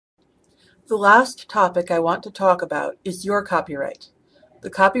The last topic I want to talk about is your copyright, the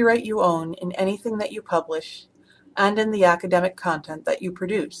copyright you own in anything that you publish and in the academic content that you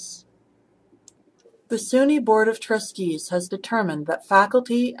produce. The SUNY Board of Trustees has determined that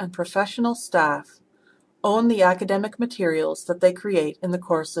faculty and professional staff own the academic materials that they create in the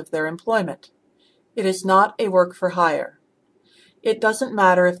course of their employment. It is not a work for hire. It doesn't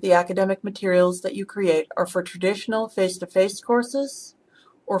matter if the academic materials that you create are for traditional face-to-face courses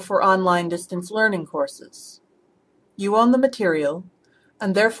or for online distance learning courses. You own the material,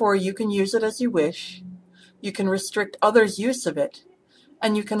 and therefore you can use it as you wish, you can restrict others' use of it,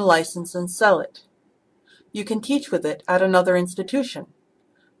 and you can license and sell it. You can teach with it at another institution.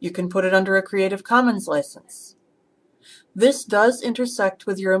 You can put it under a Creative Commons license. This does intersect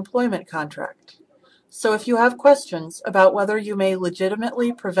with your employment contract. So if you have questions about whether you may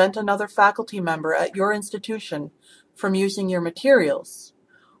legitimately prevent another faculty member at your institution from using your materials,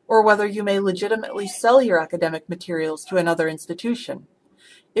 or whether you may legitimately sell your academic materials to another institution,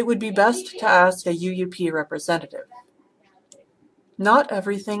 it would be best to ask a UUP representative. Not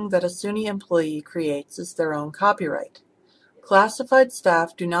everything that a SUNY employee creates is their own copyright. Classified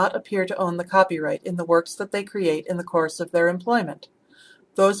staff do not appear to own the copyright in the works that they create in the course of their employment.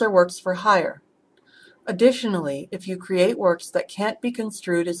 Those are works for hire. Additionally, if you create works that can't be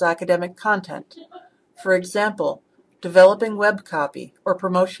construed as academic content, for example, developing web copy or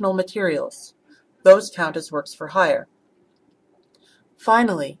promotional materials, those count as works for hire.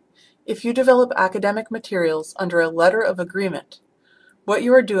 Finally, if you develop academic materials under a letter of agreement, what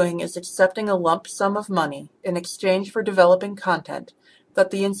you are doing is accepting a lump sum of money in exchange for developing content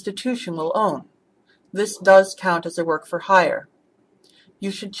that the institution will own. This does count as a work for hire. You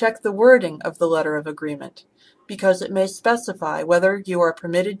should check the wording of the letter of agreement, because it may specify whether you are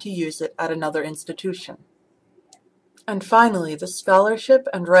permitted to use it at another institution. And finally, the scholarship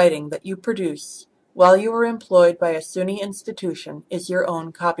and writing that you produce while you are employed by a SUNY institution is your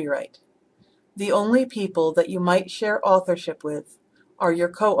own copyright. The only people that you might share authorship with are your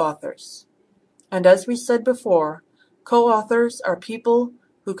co-authors. And as we said before, co-authors are people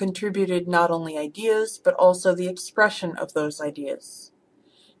who contributed not only ideas, but also the expression of those ideas.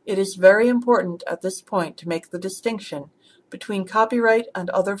 It is very important at this point to make the distinction between copyright and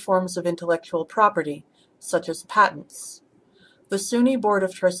other forms of intellectual property, such as patents. The SUNY Board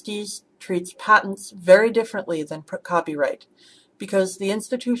of Trustees treats patents very differently than copyright, because the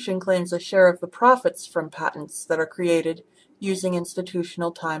institution claims a share of the profits from patents that are created using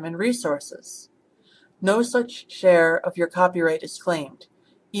institutional time and resources. No such share of your copyright is claimed,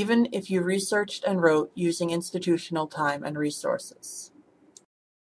 even if you researched and wrote using institutional time and resources.